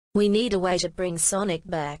We need a way to bring Sonic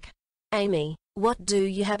back. Amy, what do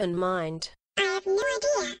you have in mind? I have no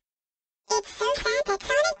idea. It's so sad that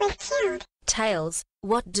Sonic was killed. Tails,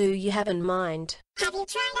 what do you have in mind? Have you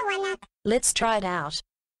tried a one-up? Let's try it out.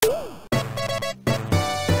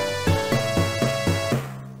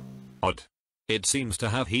 Odd. It seems to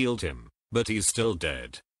have healed him, but he's still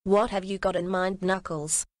dead. What have you got in mind,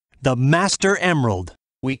 Knuckles? The Master Emerald.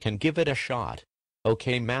 We can give it a shot.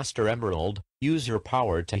 Okay, Master Emerald, use your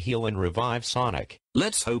power to heal and revive Sonic.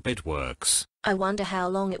 Let's hope it works. I wonder how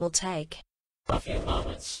long it will take. A few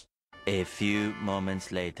moments. A few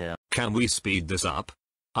moments later. Can we speed this up?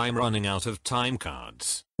 I'm running out of time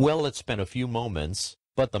cards. Well, it's been a few moments,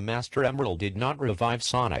 but the Master Emerald did not revive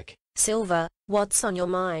Sonic. Silver, what's on your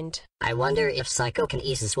mind? I wonder if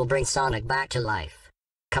psychokinesis will bring Sonic back to life.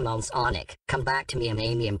 Come on, Sonic, come back to me and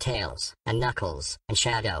Amy and Tails, and Knuckles, and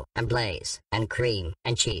Shadow, and Blaze, and Cream,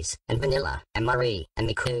 and Cheese, and Vanilla, and Marie, and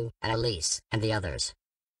Miku, and Elise, and the others.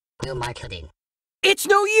 Who am I kidding? It's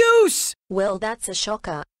no use! Well, that's a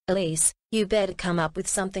shocker. Elise, you better come up with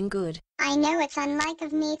something good. I know it's unlike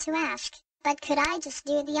of me to ask, but could I just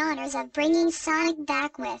do the honors of bringing Sonic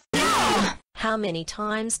back with? How many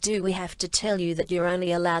times do we have to tell you that you're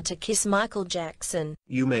only allowed to kiss Michael Jackson?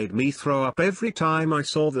 You made me throw up every time I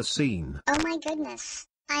saw the scene. Oh my goodness.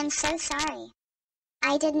 I'm so sorry.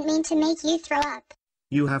 I didn't mean to make you throw up.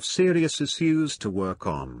 You have serious issues to work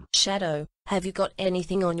on. Shadow, have you got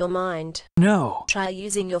anything on your mind? No. Try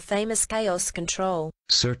using your famous chaos control.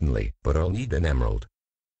 Certainly, but I'll need an emerald.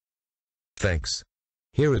 Thanks.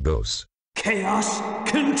 Here it goes. Chaos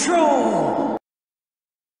control!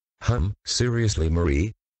 Seriously,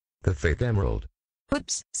 Marie? The fake emerald.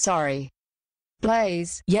 Oops, sorry.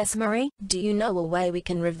 Blaze. Yes, Marie? Do you know a way we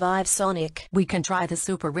can revive Sonic? We can try the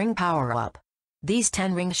super ring power-up. These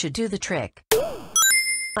 10 rings should do the trick.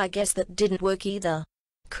 I guess that didn't work either.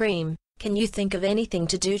 Cream, can you think of anything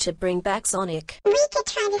to do to bring back Sonic? We could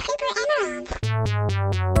try the super emerald.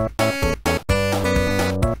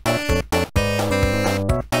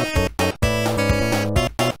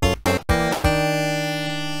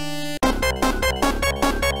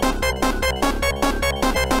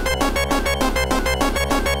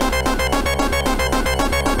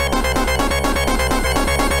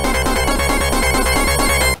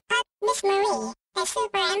 Miss Marie, the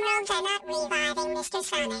super emeralds are not reviving Mr.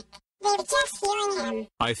 Sonic. They were just healing him.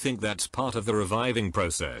 I think that's part of the reviving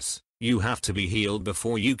process. You have to be healed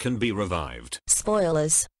before you can be revived.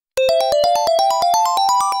 Spoilers.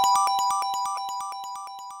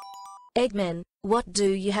 Eggman, what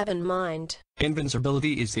do you have in mind?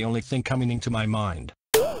 Invincibility is the only thing coming into my mind.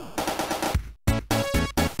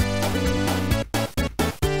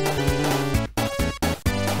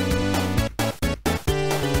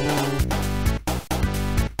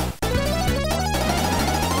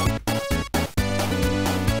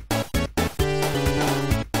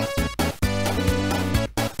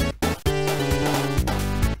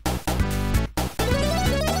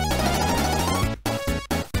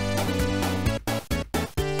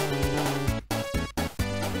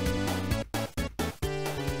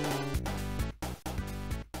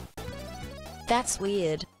 That's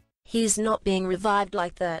weird. He's not being revived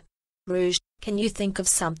like that. Rouge, can you think of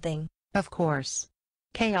something? Of course.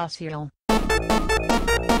 Chaos heal.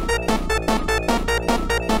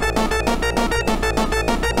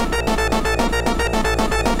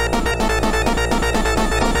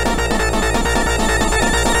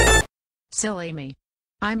 Silly me.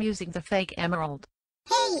 I'm using the fake emerald.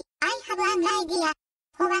 Hey, I have an idea.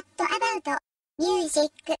 What about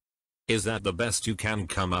music? Is that the best you can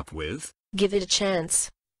come up with? Give it a chance.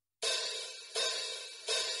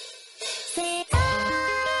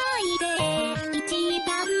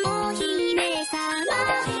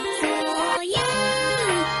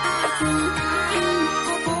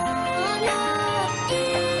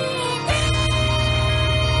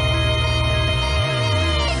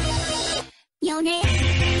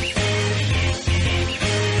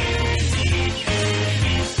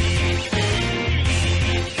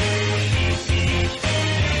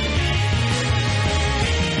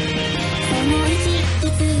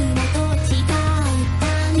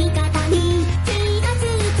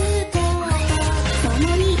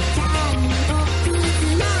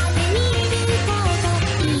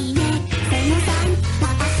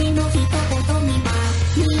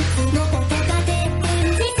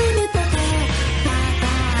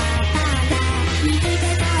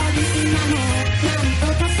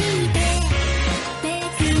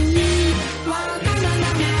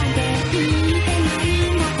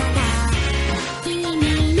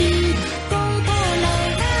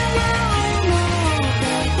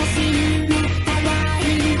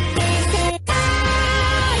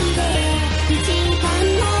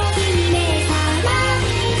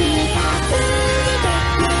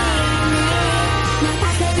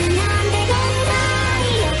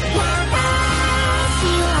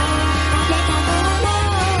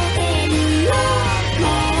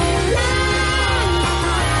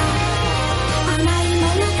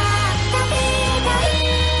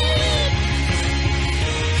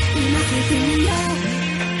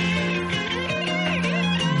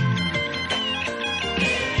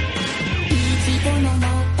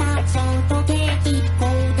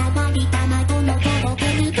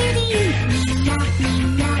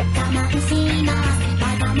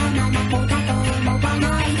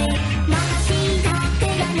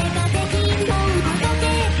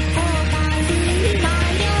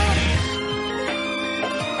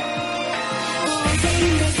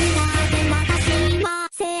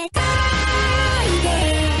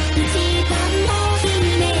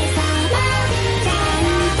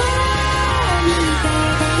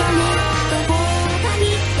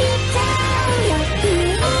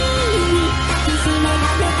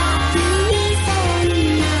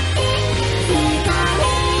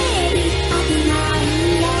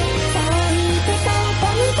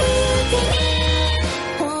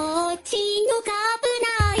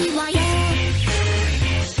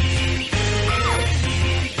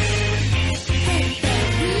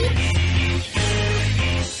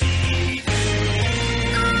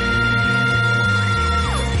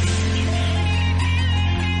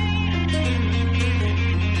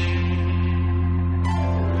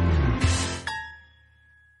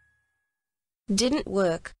 Didn't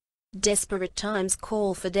work. Desperate times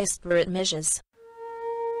call for desperate measures.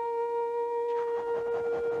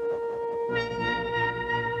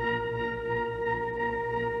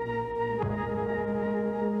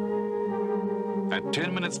 At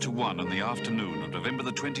 10 minutes to 1 in the afternoon of November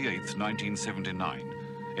the 28th, 1979,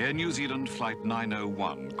 Air New Zealand Flight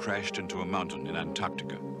 901 crashed into a mountain in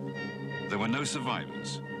Antarctica. There were no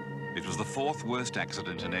survivors. It was the fourth worst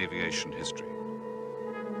accident in aviation history.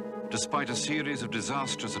 Despite a series of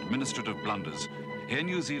disastrous administrative blunders, Air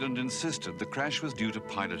New Zealand insisted the crash was due to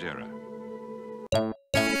pilot error.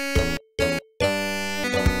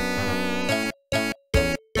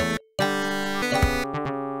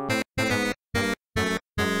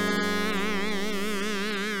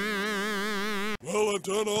 Well, I've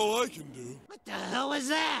done all I can do. What the hell was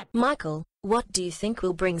that? Michael, what do you think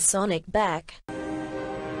will bring Sonic back?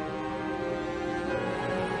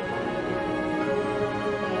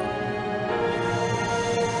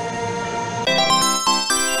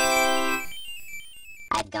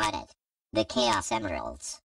 I've got it. The Chaos Emeralds.